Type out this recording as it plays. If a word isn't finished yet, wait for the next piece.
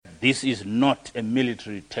This is not a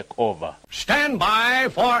military takeover. Stand by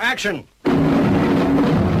for action. Greenville,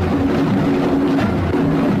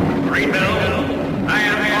 I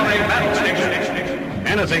am on a battle station.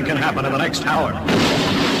 Anything can happen in the next hour.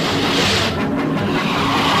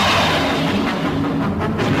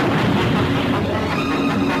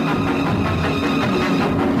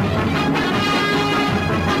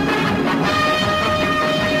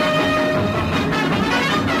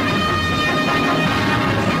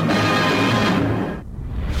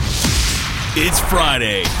 It's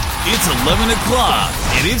Friday, it's 11 o'clock,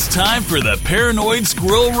 and it's time for the Paranoid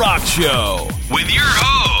Squirrel Rock Show with your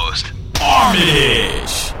host,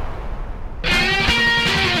 Armitage.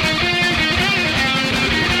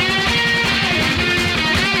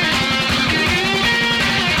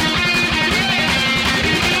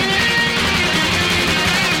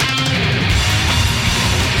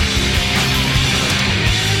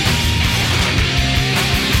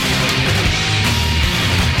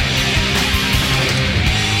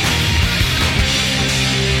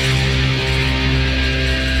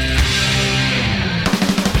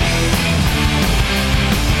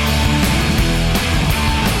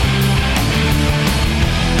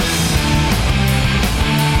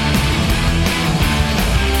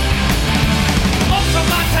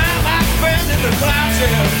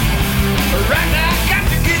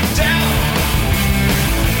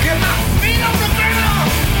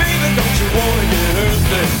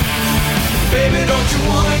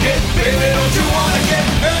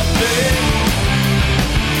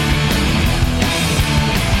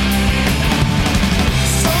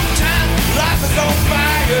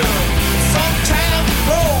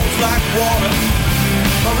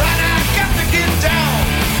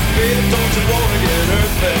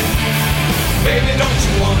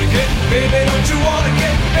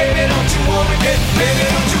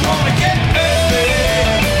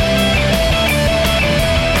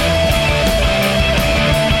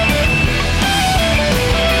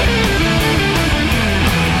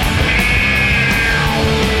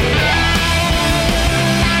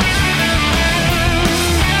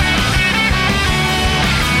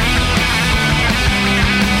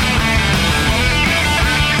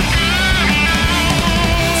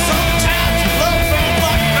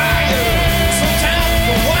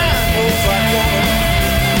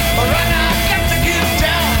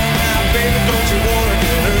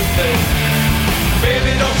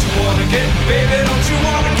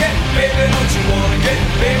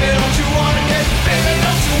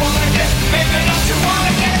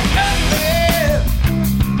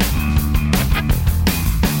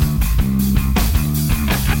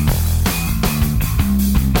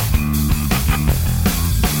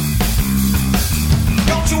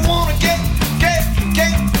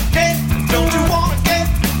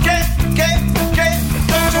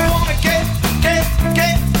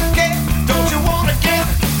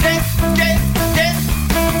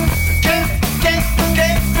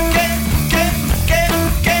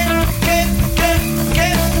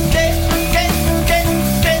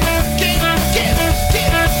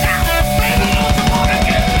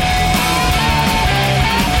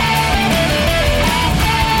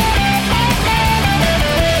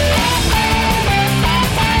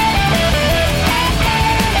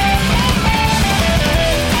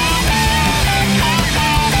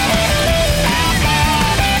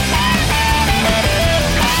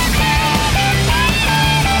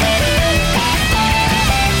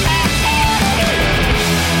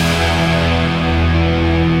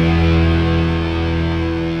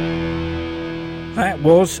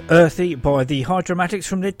 Was Earthy by the Hydramatics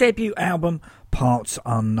from their debut album Parts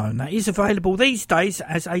Unknown. That is available these days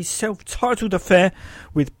as a self-titled affair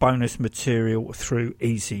with bonus material through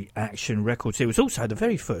Easy Action Records. It was also the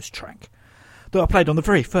very first track that I played on the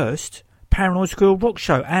very first Paranoid Squirrel Rock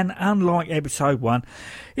Show, and unlike episode 1,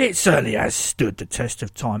 it certainly has stood the test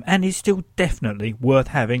of time and is still definitely worth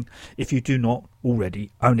having if you do not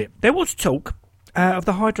already own it. There was talk of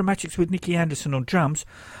the Hydramatics with Nicky Anderson on drums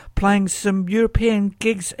playing some European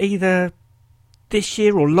gigs either this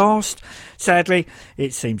year or last. Sadly,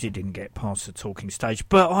 it seems it didn't get past the talking stage,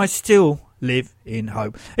 but I still live in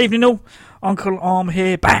hope. Evening all, Uncle Arm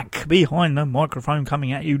here, back behind the microphone,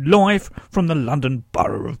 coming at you live from the London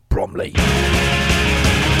Borough of Bromley.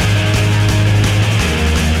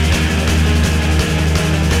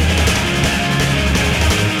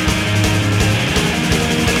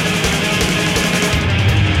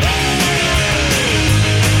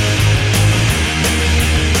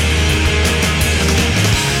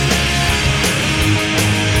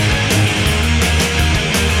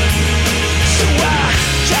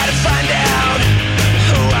 Try to find out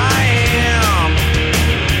who I am.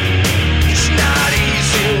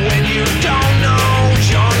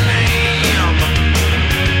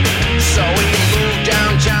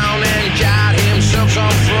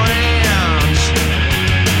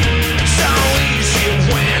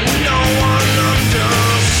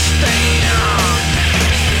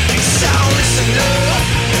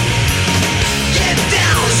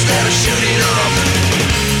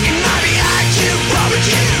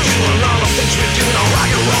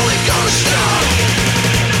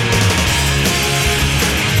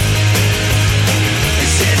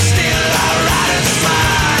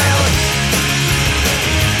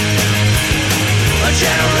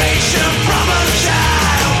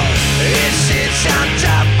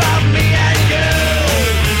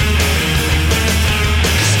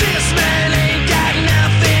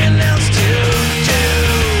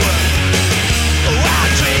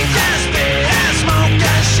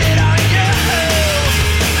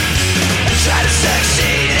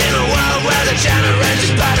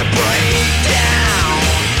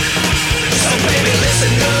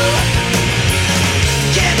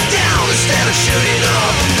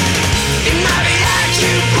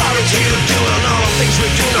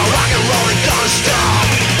 rock and roll ain't gonna stop.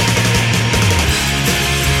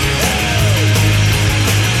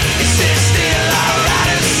 You sit still, alright,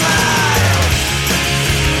 and smile.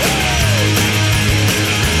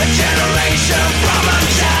 A generation from a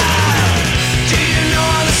child. Do you know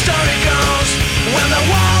how the story goes? When the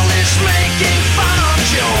world is making fun of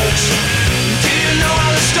jokes. Do you know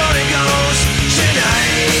how the story goes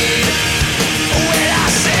tonight? When I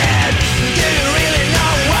said, do you really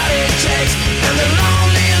know what it takes? And the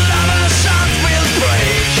lonely lover's heart will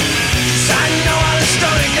break. 'Cause I know how the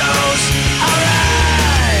story goes. Alright.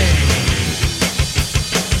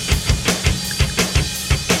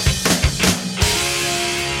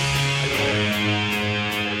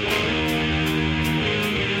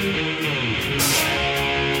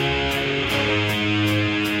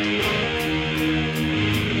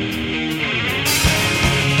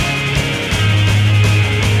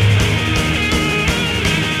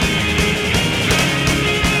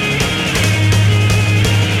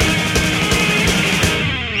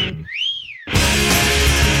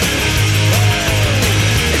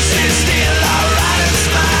 Sit still, alright, and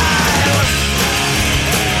smile.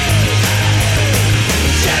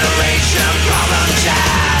 Generation problem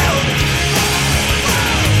child.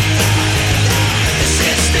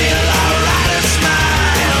 Sit still, alright, and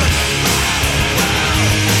smile.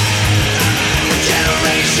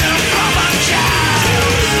 Generation problem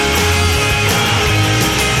child.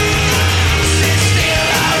 Sit still,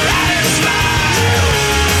 alright, and smile.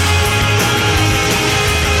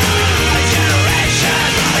 Generation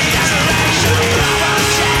problem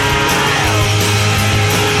child.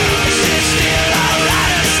 Sit still,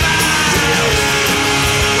 alright, and smile.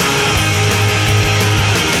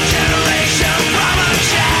 Generation problem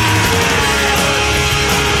child.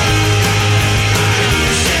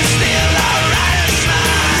 Sit still, alright, and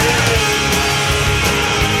smile.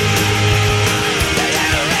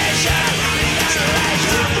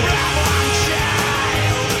 Generation problem child.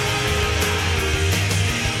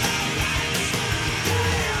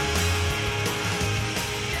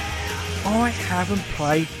 I haven't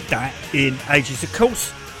played that in ages. Of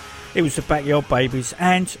course, it was the Backyard Babies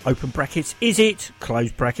and, open brackets, is it,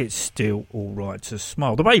 close brackets, still all right to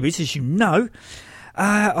smile. The Babies, as you know,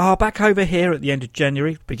 are back over here at the end of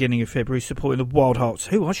January, beginning of February, supporting the Wild Hearts,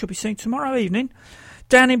 who I shall be seeing tomorrow evening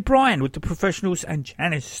down in Brighton with the Professionals and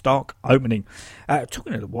Janice Stark opening.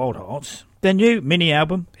 Talking of the Wild Hearts, their new mini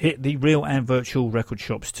album hit the real and virtual record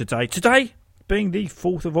shops today. Today being the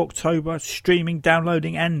 4th of October, streaming,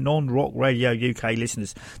 downloading and non-rock radio UK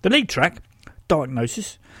listeners. The lead track,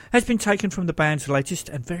 Diagnosis, has been taken from the band's latest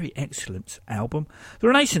and very excellent album, The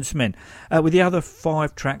Renaissance Men, with the other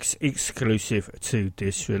 5 tracks exclusive to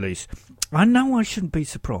this release. I know I shouldn't be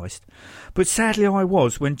surprised, but sadly I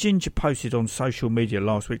was when Ginger posted on social media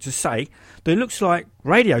last week to say that it looks like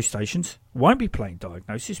radio stations won't be playing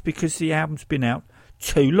Diagnosis because the album's been out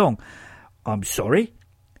too long. I'm sorry,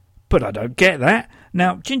 but I don't get that.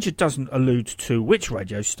 Now, Ginger doesn't allude to which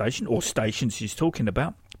radio station or stations she's talking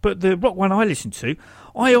about, but the rock one I listen to,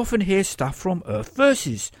 I often hear stuff from Earth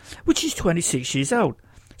Versus, which is 26 years old.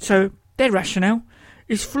 So their rationale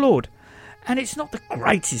is flawed. And it's not the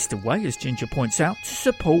greatest of way, as Ginger points out, to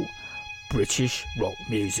support British rock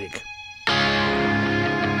music.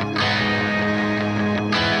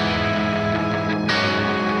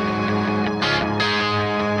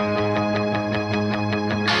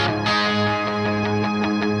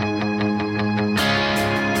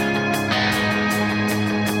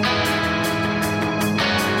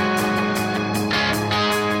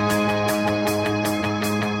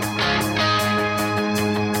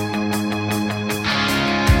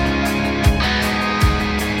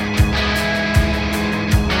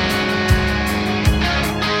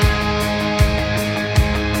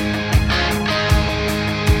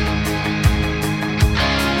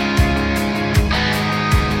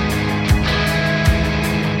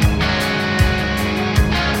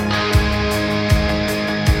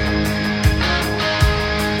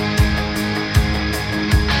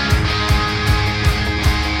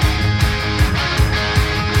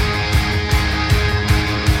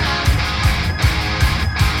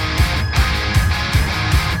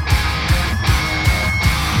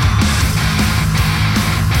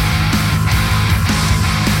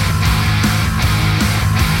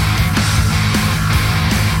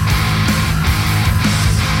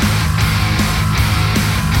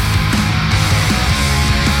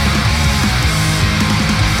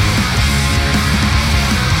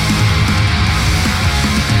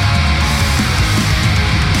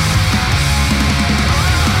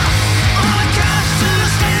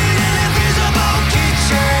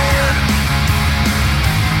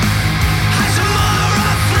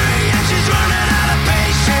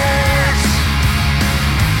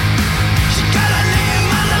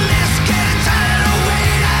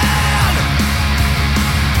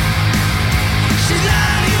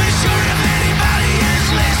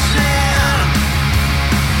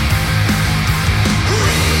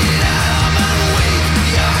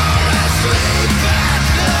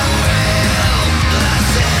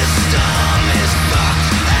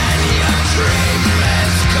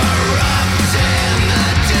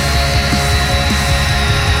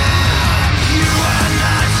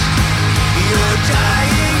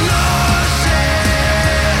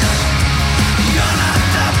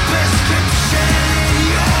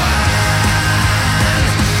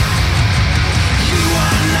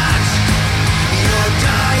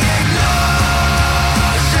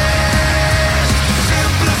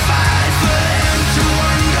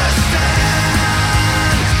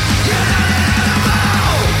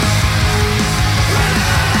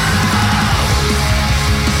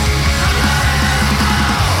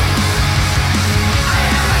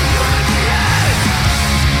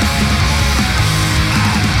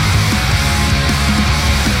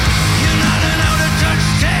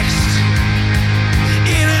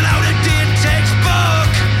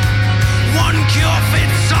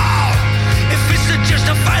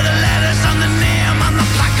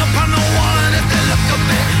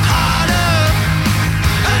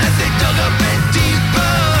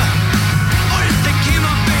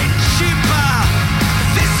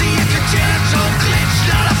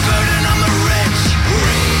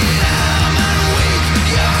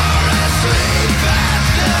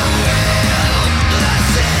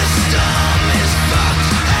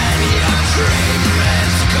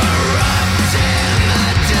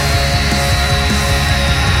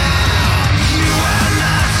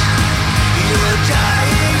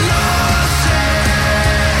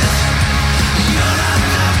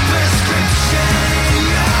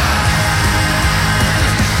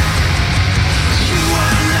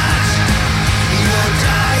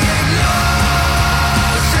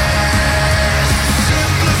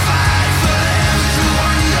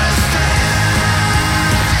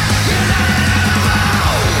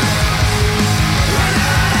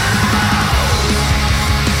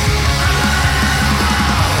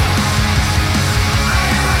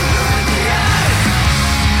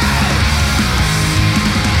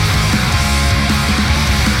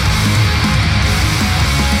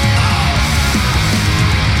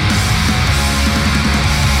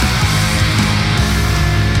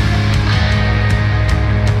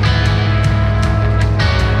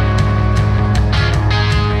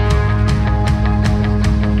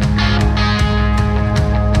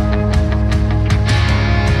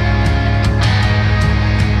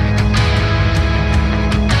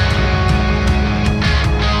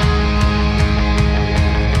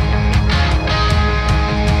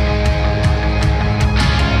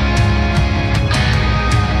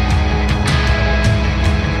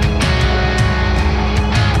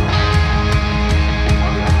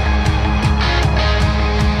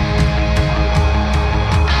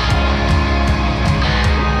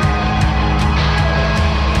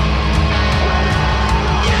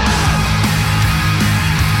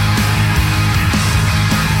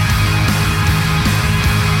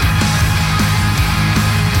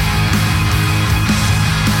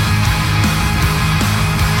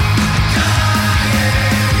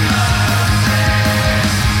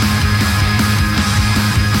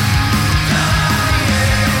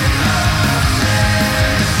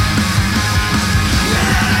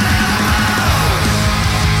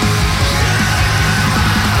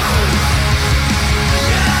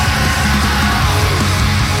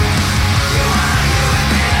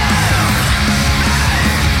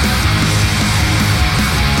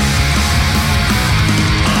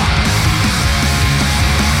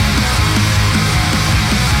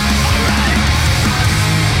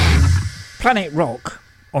 Planet Rock,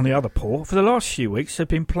 on the other paw, for the last few weeks have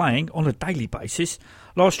been playing on a daily basis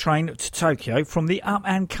Last Train to Tokyo from the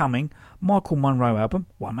up-and-coming Michael Monroe album,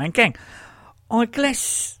 One Man Gang. I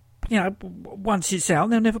guess, once it's out,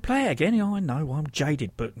 they'll never play it again. I know, I'm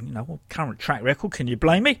jaded, but, current track record, can you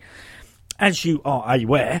blame me? As you are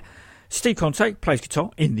aware, Steve Conte plays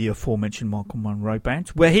guitar in the aforementioned Michael Monroe band,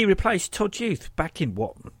 where he replaced Todd Youth back in,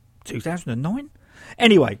 2009?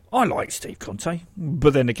 Anyway, I like Steve Conte,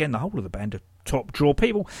 but then again, the whole of the band are top draw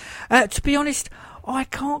people. To be honest, I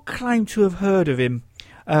can't claim to have heard of him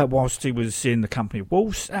whilst he was in the company of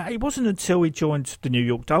Wolves. It wasn't until he joined the New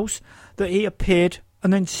York Dolls that he appeared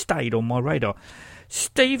and then stayed on my radar.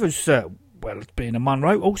 Steve, as well as being a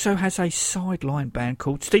Monroe, also has a sideline band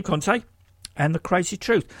called Steve Conte and the Crazy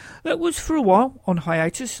Truth that was for a while on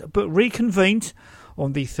hiatus, but reconvened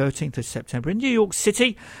on the 13th of September in New York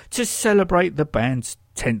City to celebrate the band's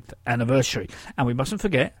 10th anniversary. And we mustn't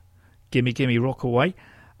forget Gimme Gimme Rockaway,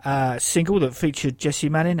 single that featured Jesse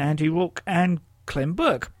Manning, Andy Rourke and Clem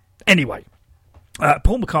Burke. Anyway,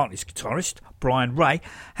 Paul McCartney's guitarist, Brian Ray,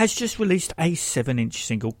 has just released a 7-inch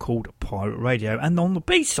single called Pirate Radio, and on the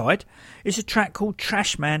B-side is a track called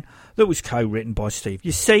Trash Man that was co-written by Steve.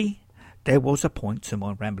 You see, there was a point to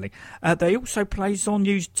my rambling. They also plays on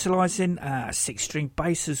utilising 6-string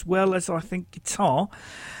bass as well as, I think, guitar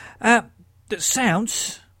that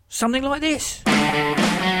sounds something like this.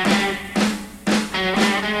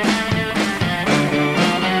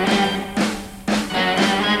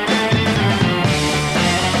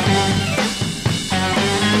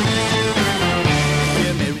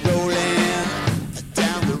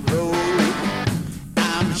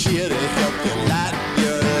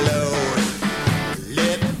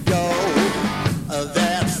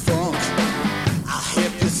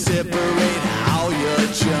 Separate all your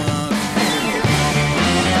junk.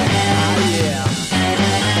 Oh, yeah.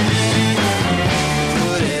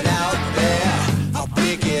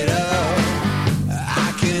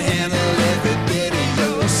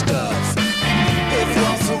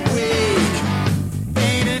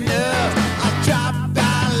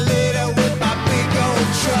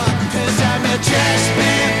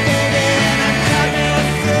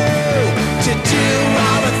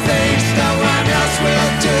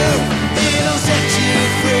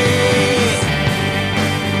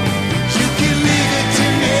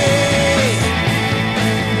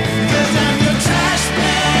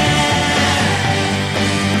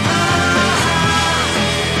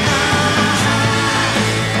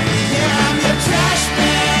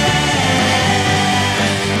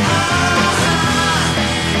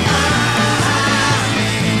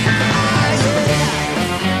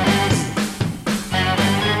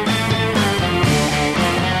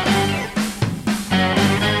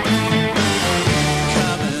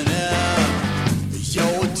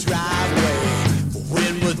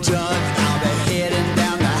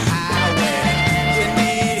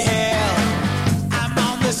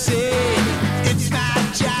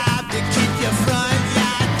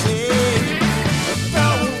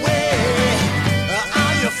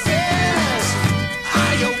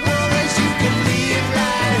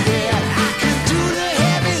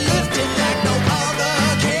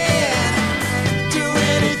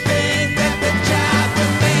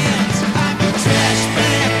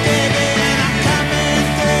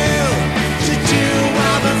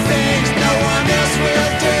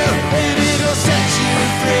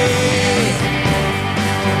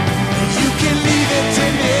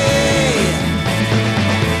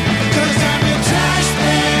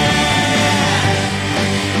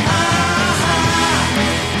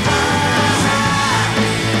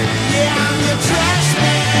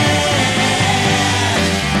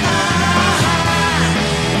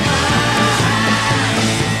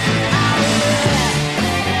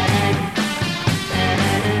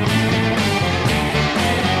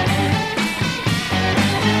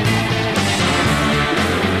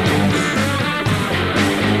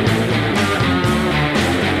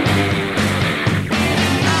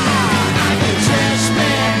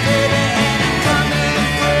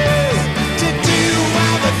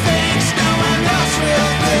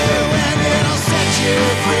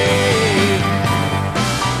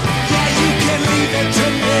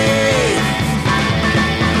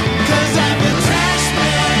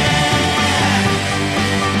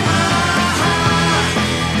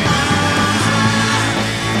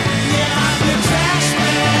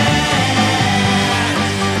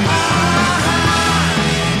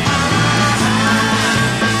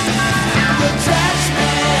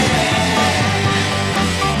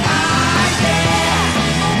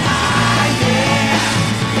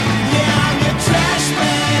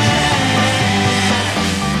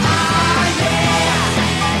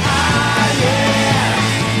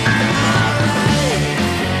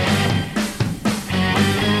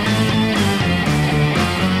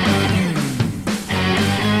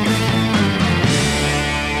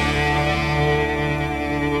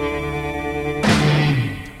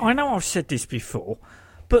 I've said this before,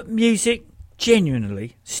 but music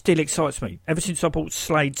genuinely still excites me. Ever since I bought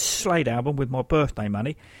Slade's Slade album with my birthday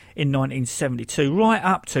money in 1972, right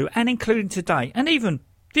up to and including today, and even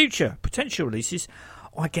future potential releases,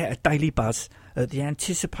 I get a daily buzz at the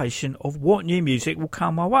anticipation of what new music will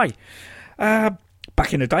come my way.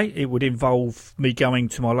 Back in the day, it would involve me going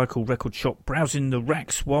to my local record shop, browsing the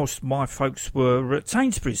racks whilst my folks were at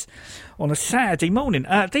Sainsbury's on a Saturday morning.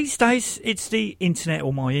 These days, it's the internet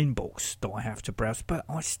or my inbox that I have to browse, but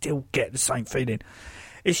I still get the same feeling.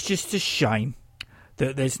 It's just a shame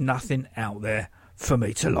that there's nothing out there for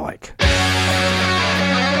me to like.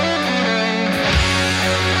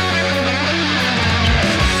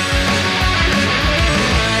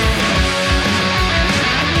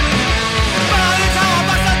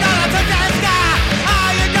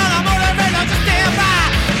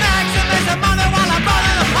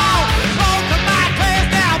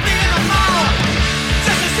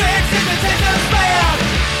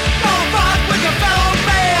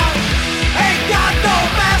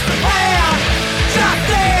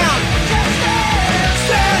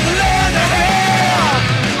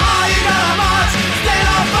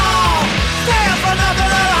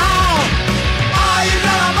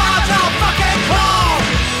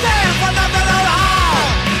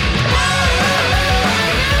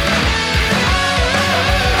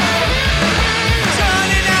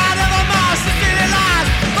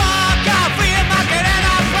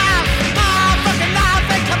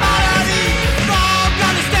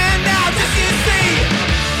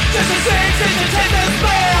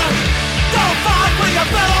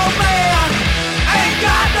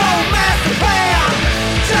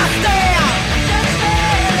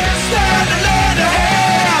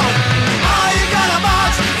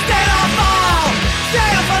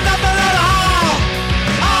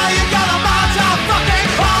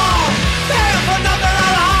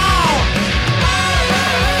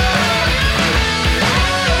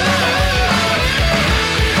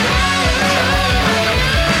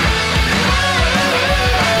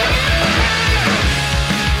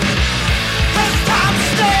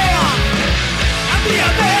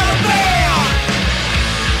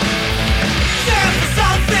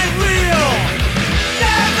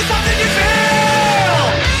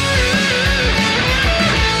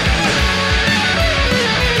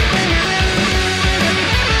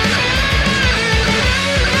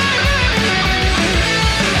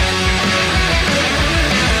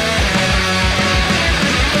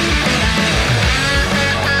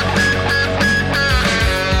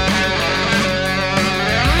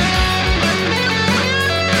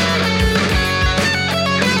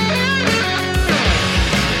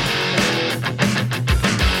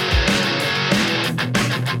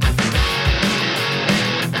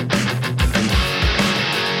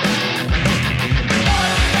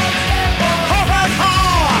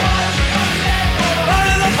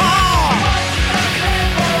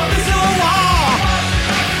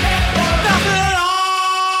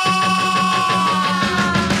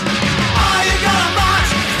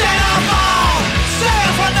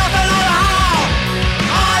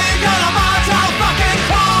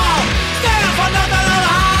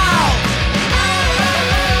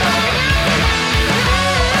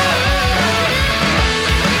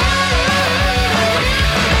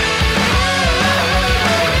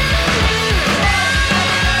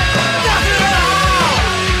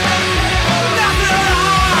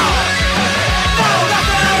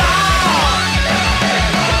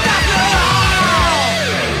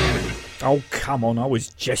 Oh, come on, I was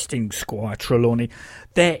jesting, Squire Trelawney.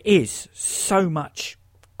 There is so much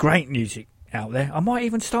great music out there. I might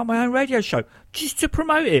even start my own radio show just to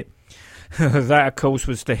promote it. That, of course,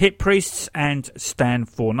 was the Hit Priests and Stand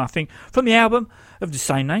For Nothing from the album of the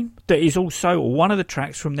same name. That is also one of the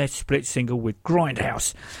tracks from their split single with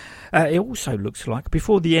Grindhouse. It also looks like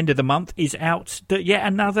before the end of the month is out that yet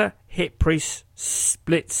another Hit Priests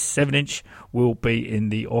split 7-inch will be in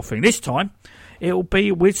the offing. This time it'll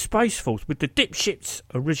be with Space Force, with the Dipshits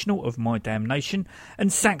original of My Damnation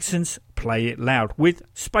and Saxon's Play It Loud, with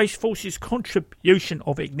Space Force's contribution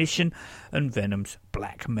of Ignition and Venom's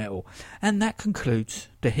Black Metal. And that concludes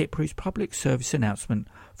the Hit Priest public service announcement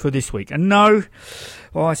for this week. And no,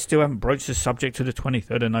 I still haven't broached the subject to the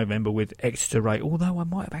 23rd of November with Exeter Rate, although I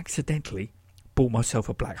might have accidentally bought myself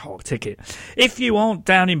a Black Heart ticket. If you aren't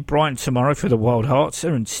down in Brighton tomorrow for the Wild Hearts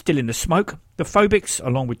and still in the smoke, the Phobics,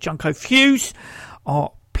 along with Junko Fuse,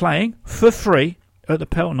 are playing for free at the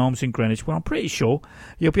Pelton Arms in Greenwich, where I'm pretty sure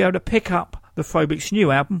you'll be able to pick up the Phobics' new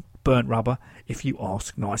album, Burnt Rubber, if you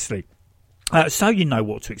ask nicely. So you know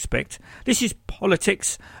what to expect. This is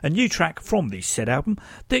Politics, a new track from the said album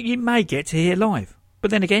that you may get to hear live.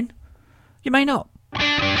 But then again, You may not.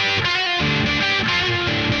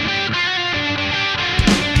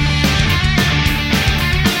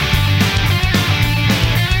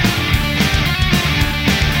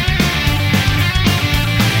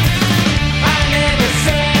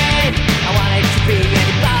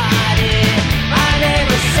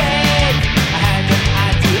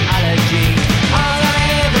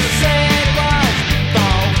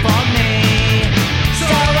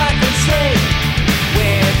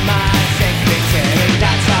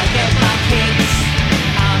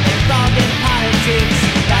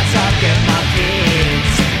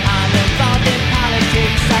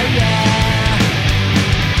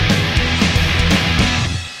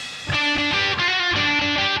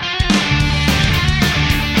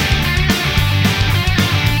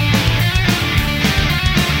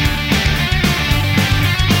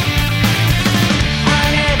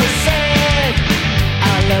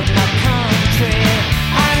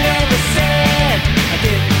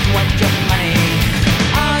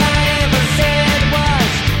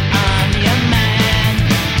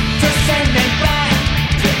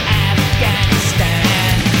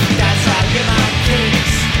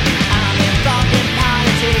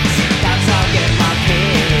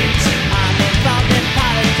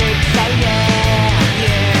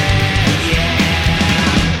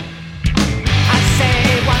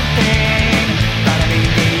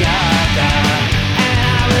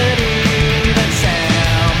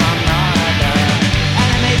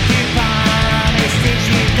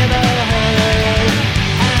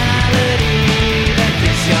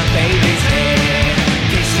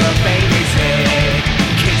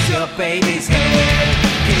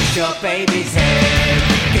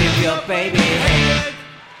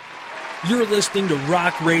 You're listening to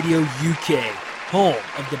Rock Radio UK, home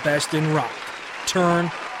of the best in rock. Turn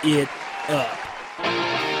it up.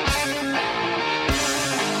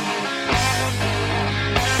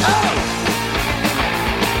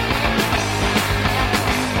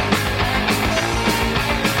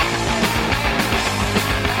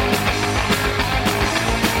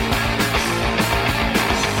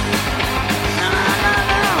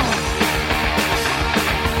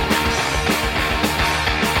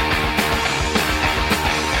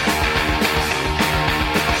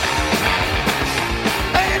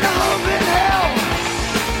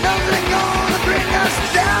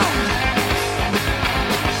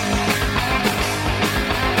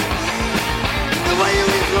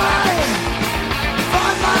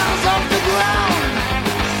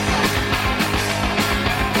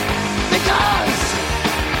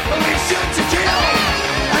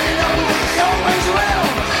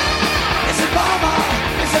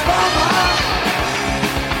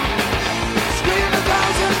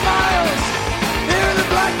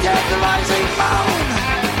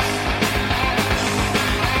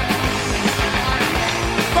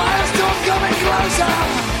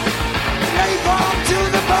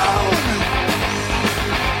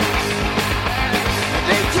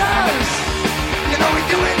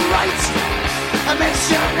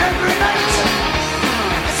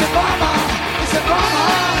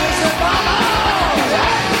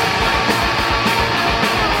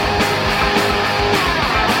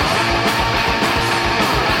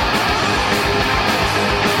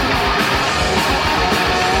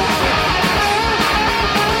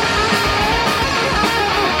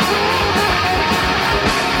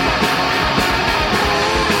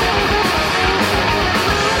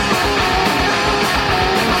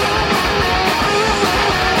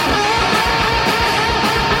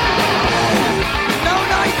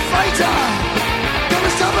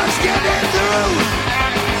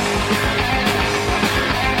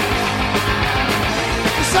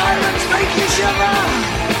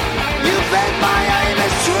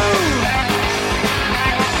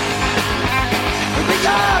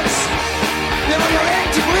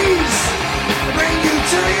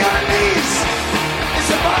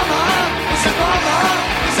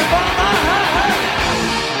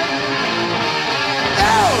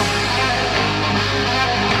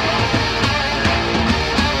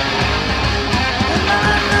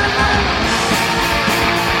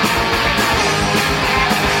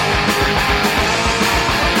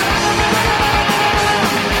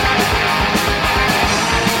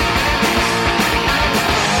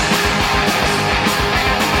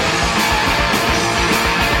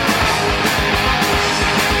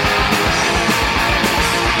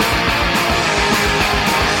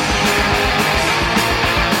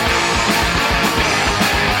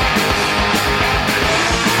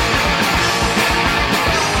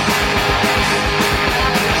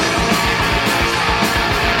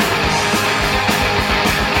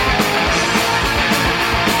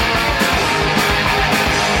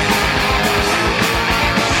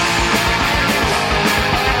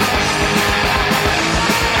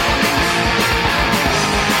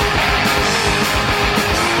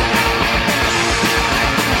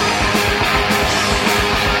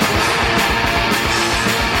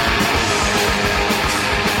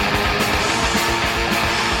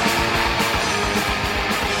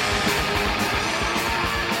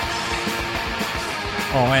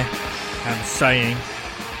 I am saying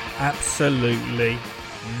absolutely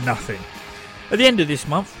nothing. At the end of this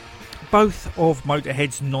month, both of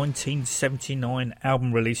Motorhead's 1979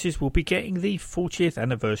 album releases will be getting the 40th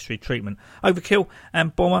anniversary treatment. Overkill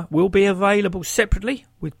and Bomber will be available separately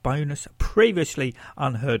with bonus previously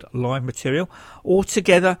unheard live material, or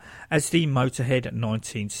together as the Motorhead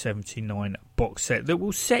 1979 box set that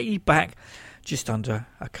will set you back just under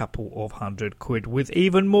a couple of £100 with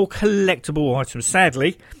even more collectible items.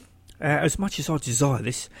 Sadly, as much as I desire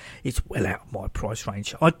this, it's well out of my price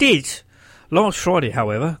range. I did last Friday,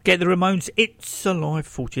 however, get the Ramones It's Alive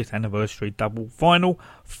 40th Anniversary double vinyl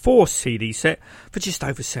 4 CD set for just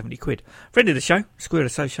over £70. Friend of the show, Square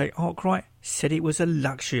Associate Arkwright, said it was a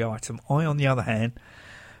luxury item. I, on the other hand,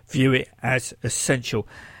 view it as essential.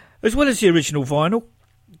 As well as the original vinyl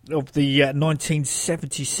of the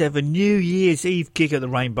 1977 New Year's Eve gig at the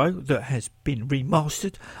Rainbow that has been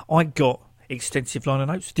remastered, I got extensive liner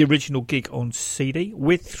notes, the original gig on CD,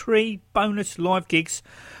 with 3 bonus live gigs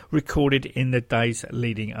recorded in the days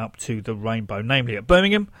leading up to the Rainbow, namely at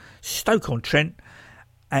Birmingham, Stoke-on-Trent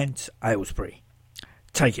and Aylesbury.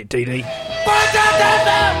 Take it, DD.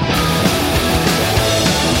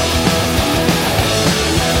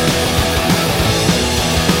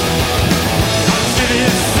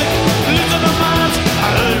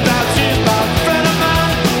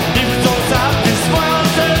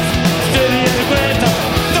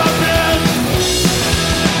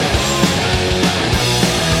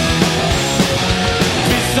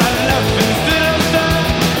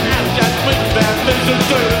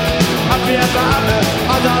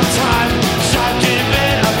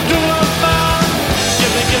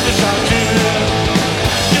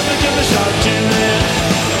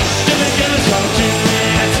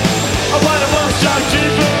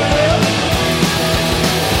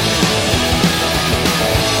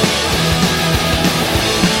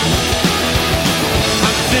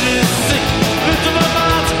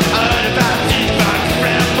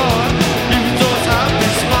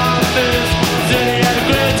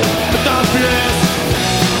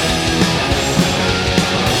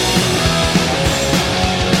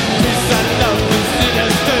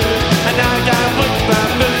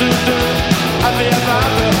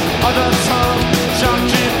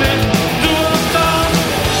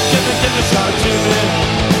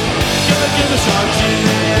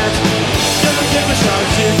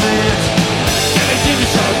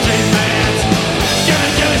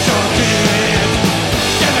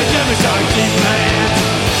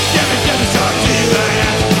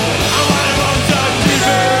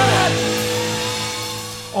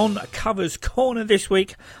 On Covers Corner this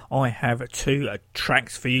week, I have 2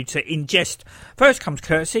 tracks for you to ingest. First comes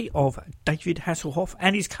courtesy of David Hasselhoff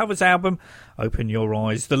and his covers album, Open Your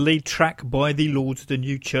Eyes, the lead track by the Lords of the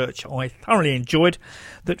New Church I thoroughly enjoyed,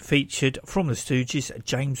 that featured from the Stooges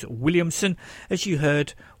James Williamson, as you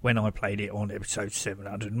heard when I played it on episode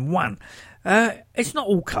 701. It's not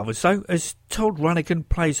all covers though, as Todd Rundgren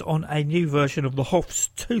plays on a new version of the Hoff's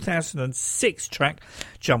 2006 track,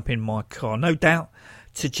 Jump in My Car, no doubt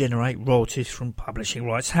to generate royalties from publishing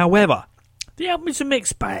rights. However, the album is a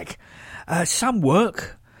mixed bag. Some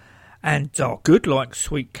work and are good, like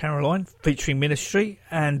Sweet Caroline featuring Ministry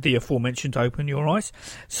and the aforementioned Open Your Eyes.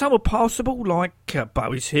 Some are passable, like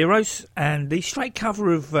Bowie's Heroes and the straight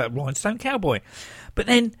cover of Rhinestone Cowboy. But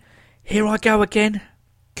then, Here I Go Again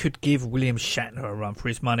could give William Shatner a run for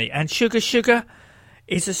his money, and Sugar Sugar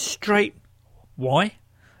is a straight why,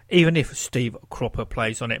 even if Steve Cropper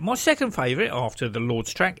plays on it. My second favourite after the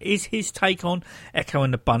Lord's track is his take on Echo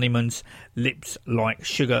and the Bunnymen's Lips Like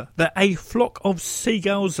Sugar, that a flock of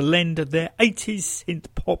seagulls lend their 80s synth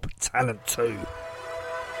pop talent to.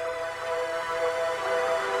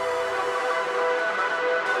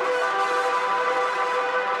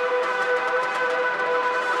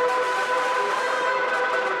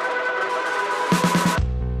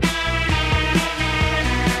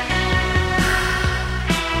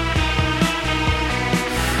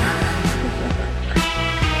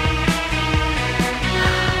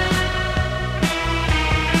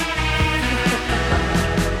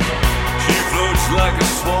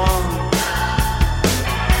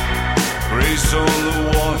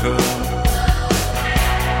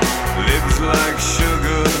 Lips like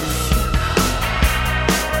sugar.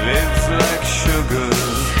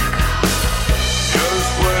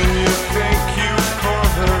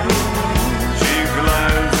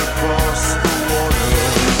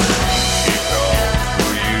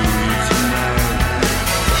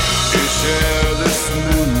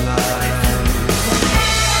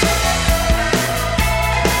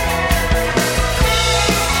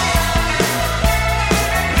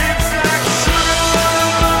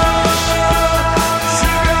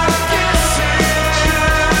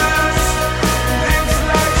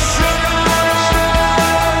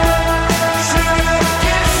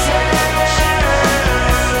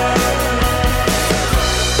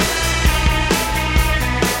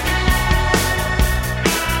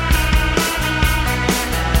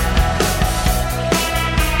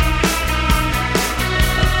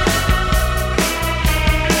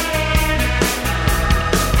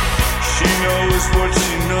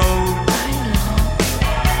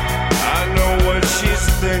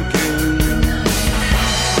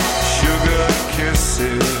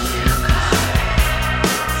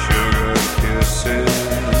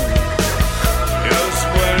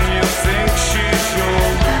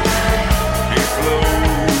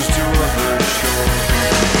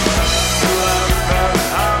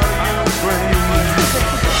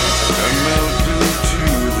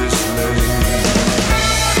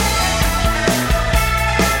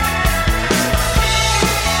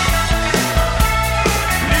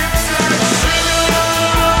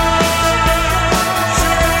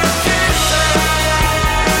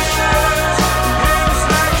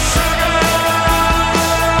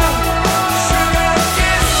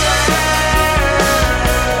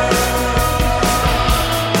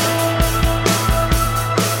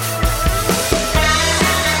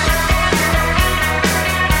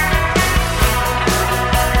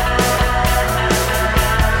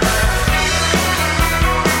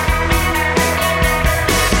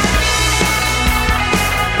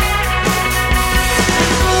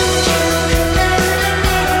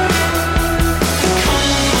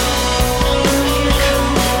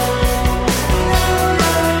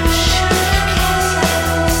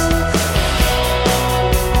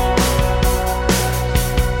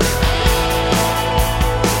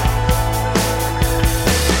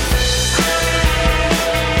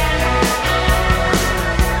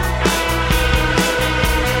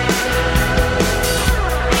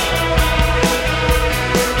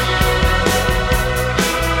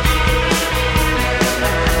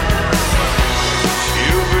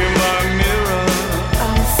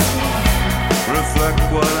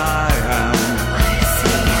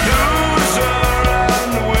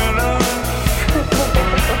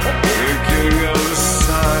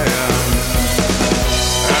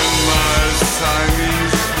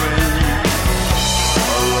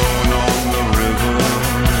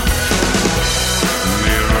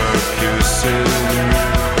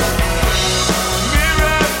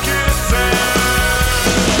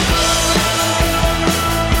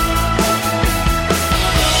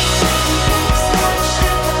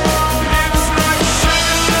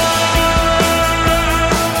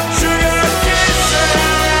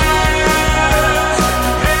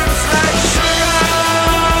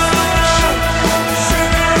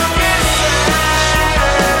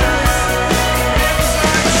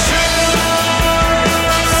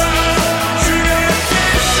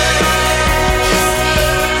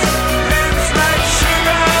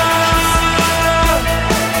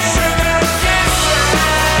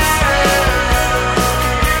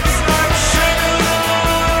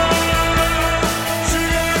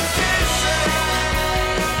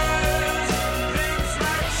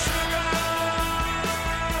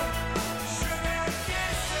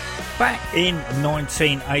 Back in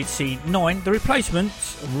 1989, the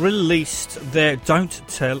Replacements released their Don't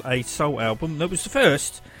Tell a Soul album that was the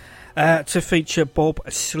first to feature Bob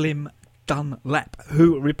Slim Dunlap,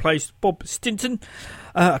 who replaced Bob Stinton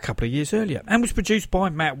a couple of years earlier, and was produced by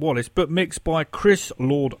Matt Wallace but mixed by Chris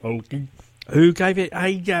Lord-Olney, who gave it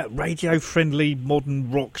a radio-friendly modern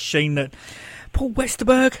rock sheen that Paul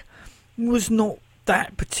Westerberg was not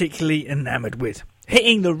that particularly enamoured with.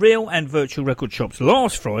 Hitting the real and virtual record shops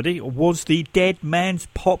last Friday was the Dead Man's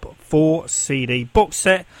Pop 4 CD box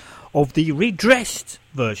set of the redressed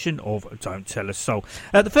version of Don't Tell a Soul.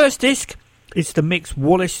 The first disc is the mix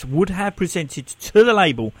Wallace would have presented to the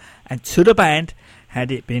label and to the band had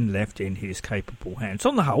it been left in his capable hands.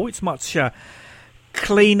 On the whole, it's much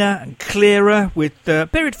cleaner and clearer, with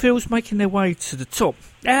Buried Fields making their way to the top.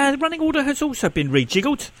 The running order has also been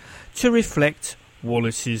rejiggled to reflect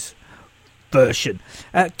Wallace's version.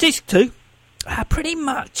 Disc 2 pretty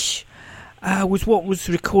much was what was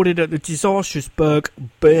recorded at the disastrous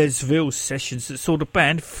Bearsville sessions that saw the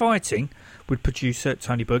band fighting with producer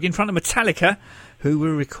Tony Berg in front of Metallica, who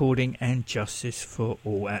were recording And Justice for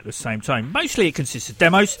All at the same time. Mostly it consists of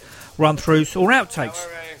demos, run-throughs or outtakes,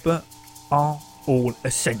 but are all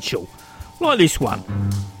essential, like this one.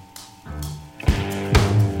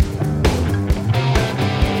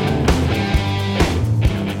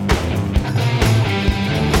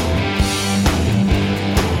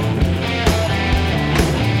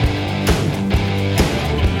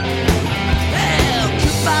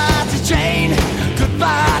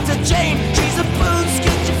 Jane, she's a boots,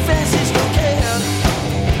 get your fancies cocaine.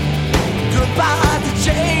 Goodbye to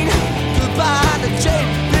Jane, goodbye to Jane.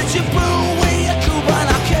 Bitch, you boo, we a Cuban,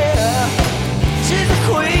 I care. She's a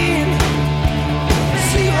queen,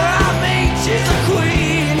 see what I mean? She's a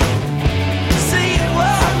queen, see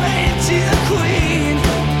what I mean? She's a queen,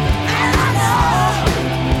 and I know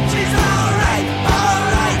she's alright,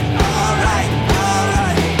 alright, alright,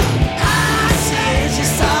 alright. I say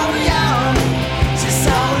she's so young, she's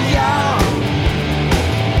so young.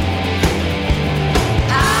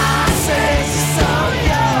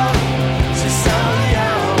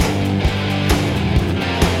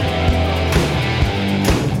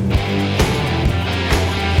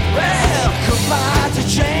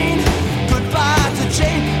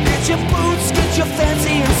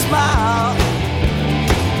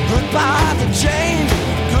 goodbye to Jane,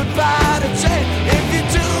 goodbye to Jane. If you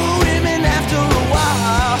do women after a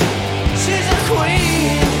while, she's a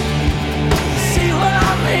queen. See what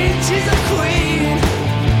I mean? She's a queen.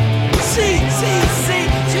 See,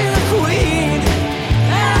 she's a queen.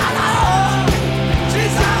 And I know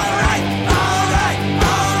she's alright, alright,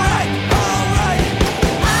 alright, alright.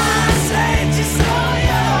 I say she's so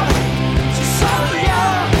young, she's so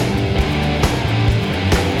young.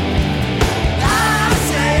 I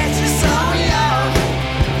say she's so young,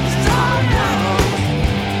 so young.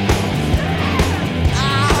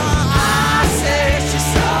 I say she's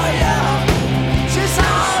so young, she's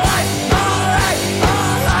alright, alright,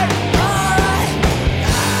 alright, alright.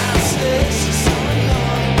 I say she's so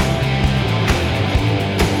young.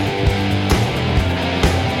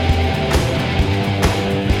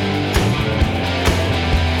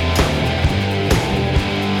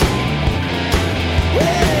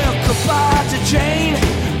 Well, goodbye to Jane,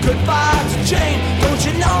 goodbye to Jane. Don't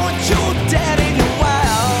you know it's your daddy and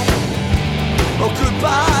wow? Oh,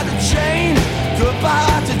 goodbye to Jane,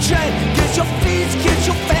 goodbye to Jane. Get your feet, get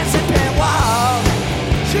your fancy pant, wow.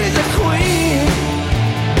 She's a queen.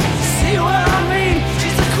 See what I mean?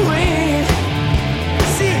 She's a queen.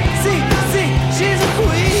 See, she's a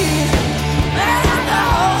queen. And I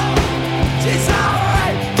know she's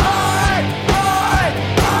alright, alright, alright,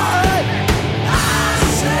 alright. I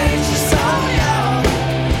say she's so young,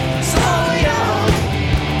 so young.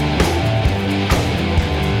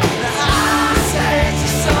 I say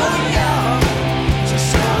she's so young, she's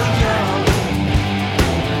so young.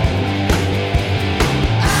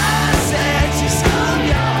 I say she's so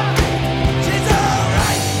young, she's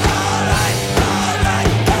alright, alright,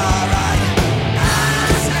 alright, alright. I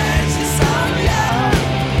say she's so young,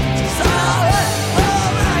 she's alright,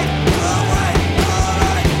 alright, alright,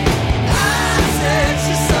 alright. I say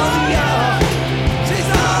she's so young, she's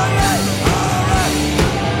alright, alright.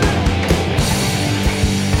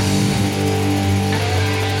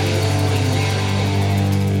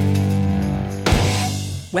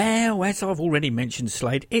 Well, as I've already mentioned,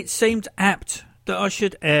 Slade, it seemed apt that I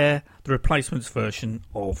should air the replacements version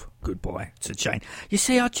of Goodbye to Jane. You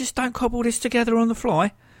see, I just don't cobble this together on the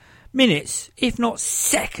fly. Minutes, if not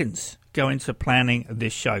seconds, go into planning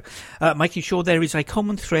this show, making sure there is a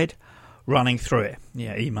common thread running through it.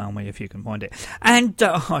 Yeah, email me if you can find it. And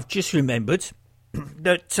I've just remembered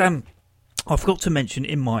that I forgot to mention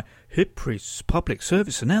in my Hip Priest's public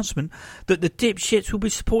service announcement that the dipshits will be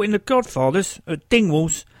supporting the Godfathers at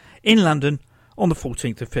Dingwalls in London on the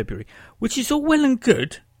 14th of February, which is all well and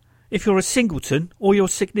good if you're a singleton or your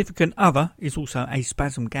significant other is also a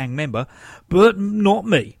Spasm Gang member, but not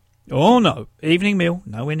me. Oh no, evening meal,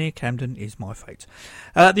 nowhere near Camden is my fate.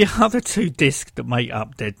 The other two discs that make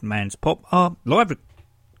up Dead Man's Pop are live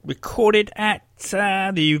recorded at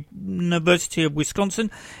the University of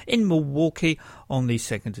Wisconsin in Milwaukee on the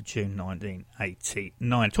 2nd of June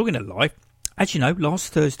 1989. Talking of live, as you know,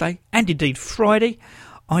 last Thursday and indeed Friday,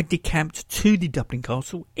 I decamped to the Dublin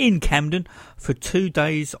Castle in Camden for 2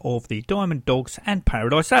 days of the Diamond Dogs and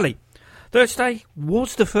Paradise Alley. Thursday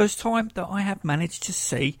was the first time that I have managed to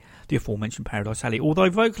see the aforementioned Paradise Alley, although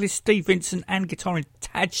vocalist Steve Vincent and guitarist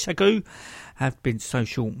Taj Sagu have been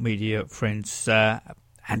social media friends,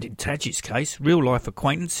 and in Taj's case, real-life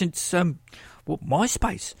acquaintance since,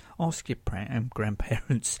 MySpace. Ask your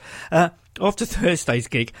grandparents. After Thursday's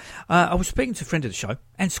gig, I was speaking to a friend of the show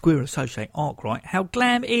and Squirrel associate Arkwright how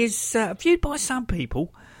glam is viewed by some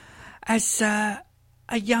people as a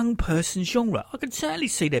young person's genre. I can certainly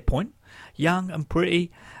see their point. Young and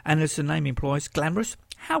pretty, and as the name implies, glamorous.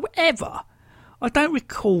 However, I don't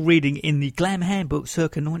recall reading in the Glam Handbook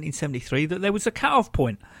circa 1973 that there was a cut-off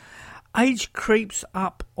point. Age creeps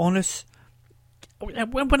up on us.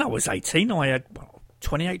 When I was 18, I had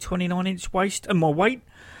 28, 29-inch waist, and my weight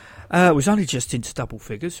was only just into double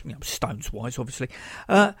figures, stones-wise, obviously.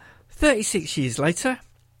 36 years later,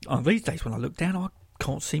 these days when I look down, I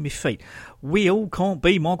can't see my feet. We all can't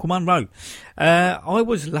be Michael Monroe. I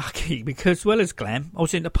was lucky because, as well as glam, I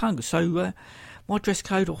was into punk, so my dress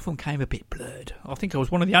code often came a bit blurred. I think I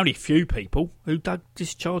was one of the only few people who dug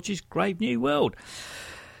Discharge's Grave New World.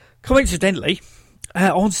 Coincidentally,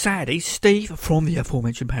 on Saturday, Steve from the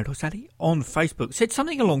aforementioned Paradise Alley on Facebook said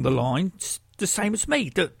something along the lines the same as me,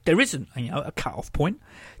 that there isn't a cut-off point.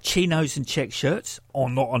 Chinos and check shirts are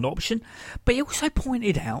not an option. But he also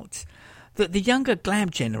pointed out that the younger glam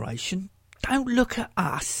generation don't look at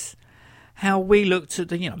us how we looked at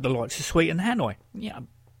the likes of Sweet and Hanoi.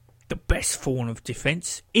 The best form of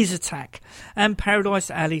defence is attack, and Paradise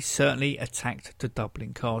Alley certainly attacked the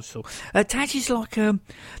Dublin Castle. Taj is like the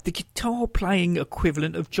guitar-playing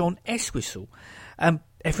equivalent of John Entwistle,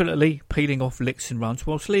 effortlessly peeling off licks and runs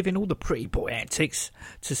whilst leaving all the pretty boy antics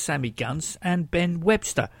to Sammy Guns and Ben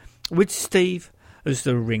Webster, with Steve as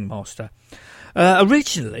the ringmaster.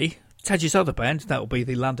 Originally, Tadge's other band, that will be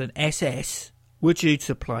the London SS, were due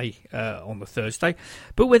to play on the Thursday,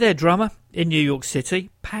 but with their drummer in New York City,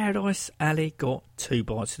 Paradise Alley got 2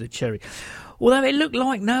 bites of the cherry. Although it looked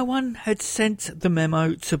like no one had sent the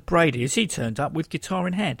memo to Brady as he turned up with guitar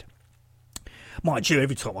in hand. Mind you,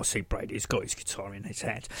 every time I see Brady, he's got his guitar in his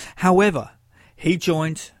hand. However, he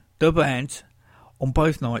joined the band on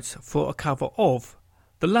both nights for a cover of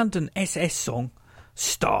the London SS song,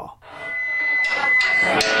 Star.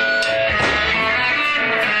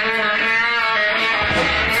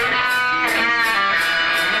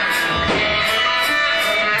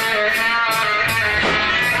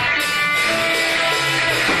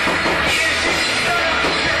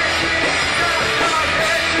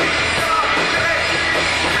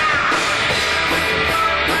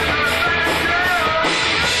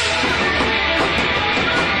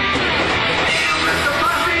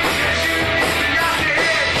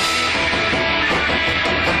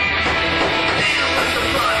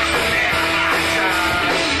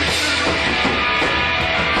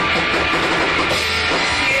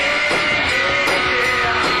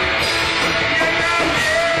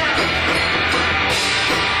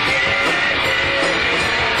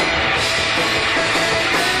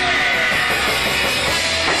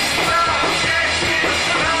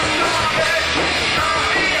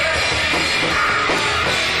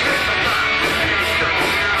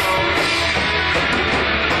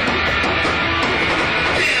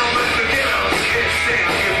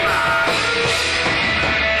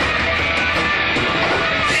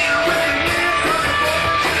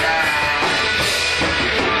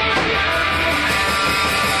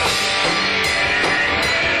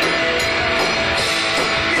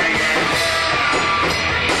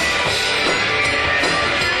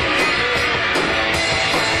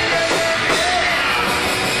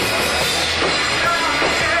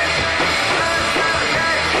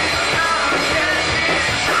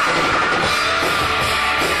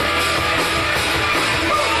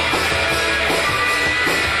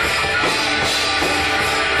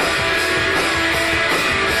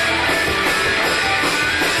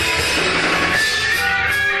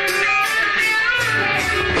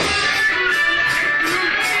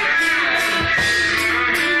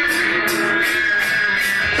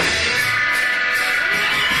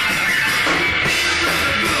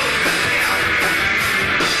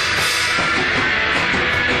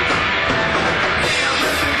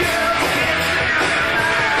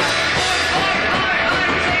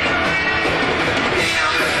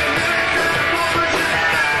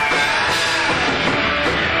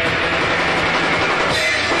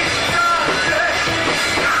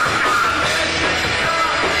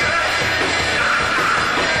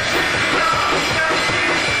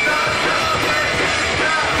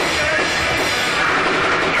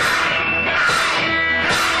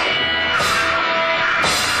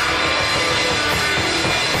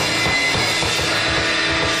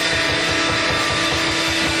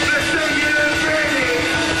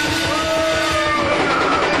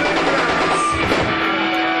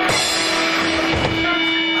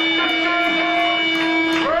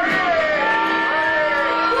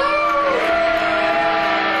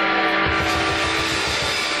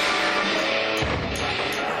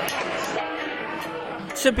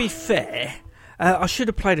 To be fair, I should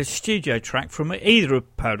have played a studio track from either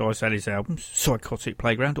of Paradise Alley's albums, Psychotic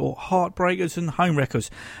Playground or Heartbreakers and Home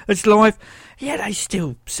Records. As live, yeah, they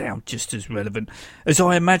still sound just as relevant as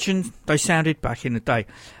I imagined they sounded back in the day.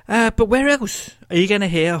 But where else are you going to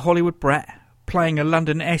hear a Hollywood brat playing a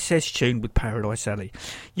London SS tune with Paradise Alley?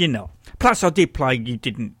 You know. Plus, I did play You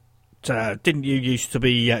Didn't You Used to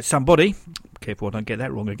Be Somebody? Careful I don't get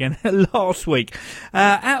that wrong again. Last week.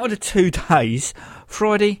 Out of the 2 days,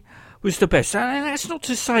 Friday was the best. And that's not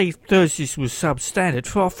to say Thursdays was substandard,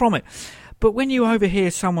 far from it. But when you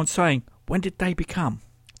overhear someone saying, when did they become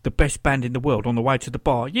the best band in the world on the way to the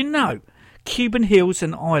bar, you know Cuban heels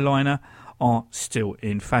and eyeliner are still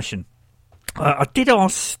in fashion. I did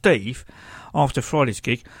ask Steve after Friday's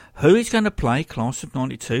gig who is going to play Class of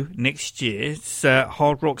 92 next year's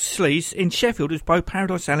Hard Rock Sleaze in Sheffield, as both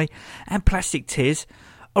Paradise Alley and Plastic Tears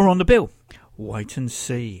are on the bill. Wait and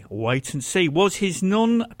see, was his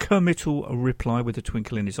non-committal reply with a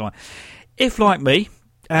twinkle in his eye. If, like me,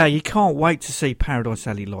 you can't wait to see Paradise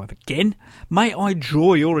Alley live again, may I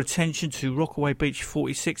draw your attention to Rockaway Beach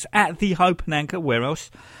 46 at the Hope and Anchor, where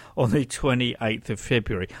else, on the 28th of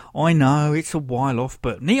February. I know it's a while off,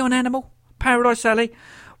 but Neon Animal, Paradise Alley,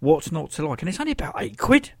 what's not to like? And it's only about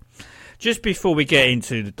 £8. Just before we get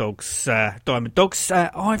into the dogs, Diamond Dogs,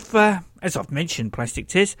 as I've mentioned, Plastic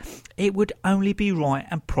Tears, it would only be right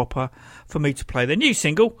and proper for me to play their new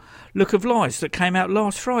single, Look of Lies, that came out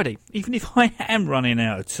last Friday, even if I am running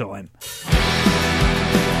out of time.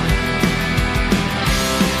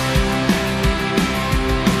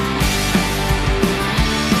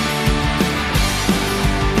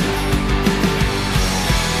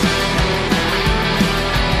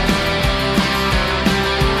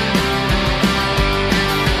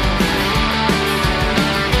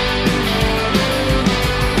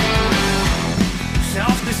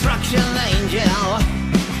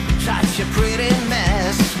 Such a pretty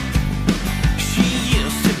mess. She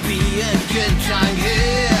used to be a good time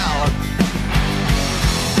girl.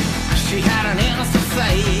 She had an innocent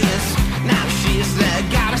face. Now she's the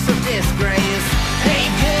goddess of disgrace. Hey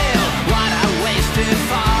girl, what a waste to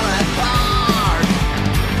fall apart.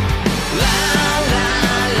 La la la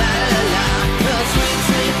la la, the sweet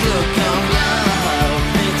sweet look of love.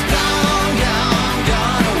 It's gone, gone,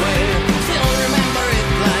 gone away. Still remember it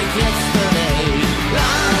like yesterday.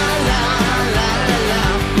 La la la la la,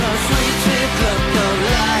 the sweet sweet look of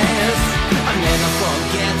life. I'll never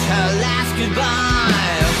forget her last goodbye.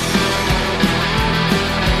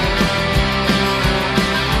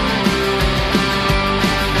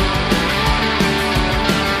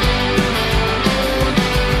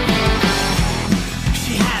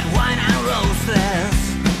 She had wine and roses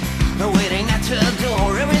waiting at her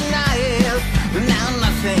door every night. Now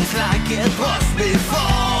nothing's like it was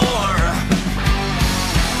before.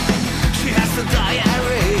 She has a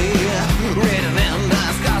diary written in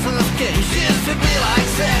the scars of the skin. She used to be like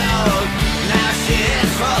silk. Now she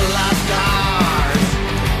is full of scars.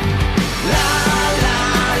 La la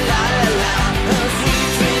la la la, a sweet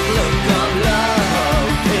sweet look of love.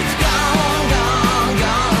 It's gone, gone,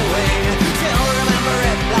 gone away. Still remember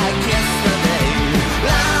it like yesterday.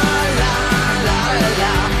 La la la la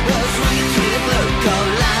la, a sweet sweet look of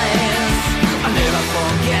life. I'll never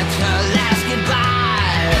forget her last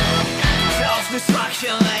goodbye.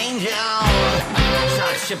 Self-destruction angel,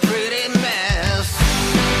 such a pretty mess.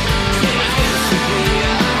 She used to be a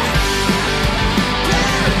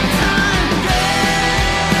good time girl.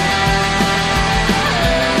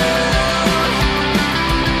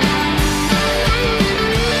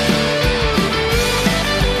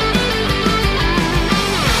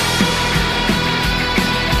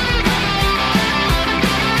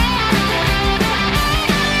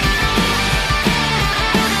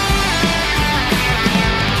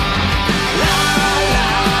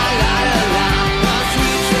 la la la la, a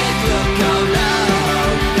sweet sweet look of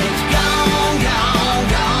love. It's gone, gone,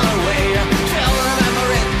 gone away. Still remember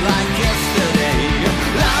it like yesterday.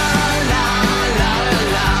 La la la la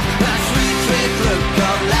la, a sweet sweet look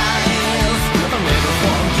of life. I'll never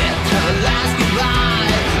forget her last goodbye.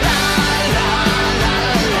 La la la la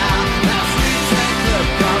la, a sweet sweet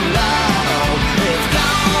look of love. It's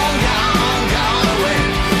gone, gone, gone away.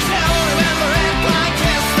 Still remember it like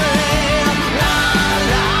yesterday. La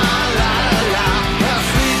la la la la, a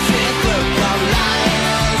sweet sweet look of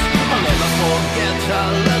life. I'll never forget her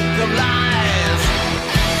look of life.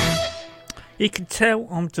 You can tell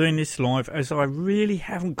I'm doing this live as I really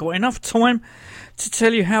haven't got enough time to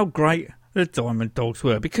tell you how great the Diamond Dogs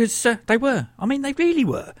were, because they were. I mean, they really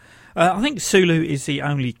were. I think Sulu is the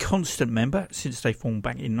only constant member since they formed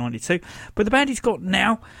back in 92, but the band he's got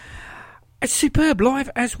now, it's superb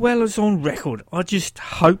live as well as on record. I just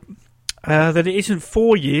hope that it isn't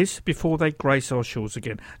 4 years before they grace our shores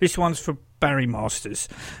again. This one's for Barry Masters.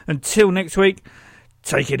 Until next week,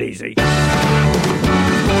 take it easy.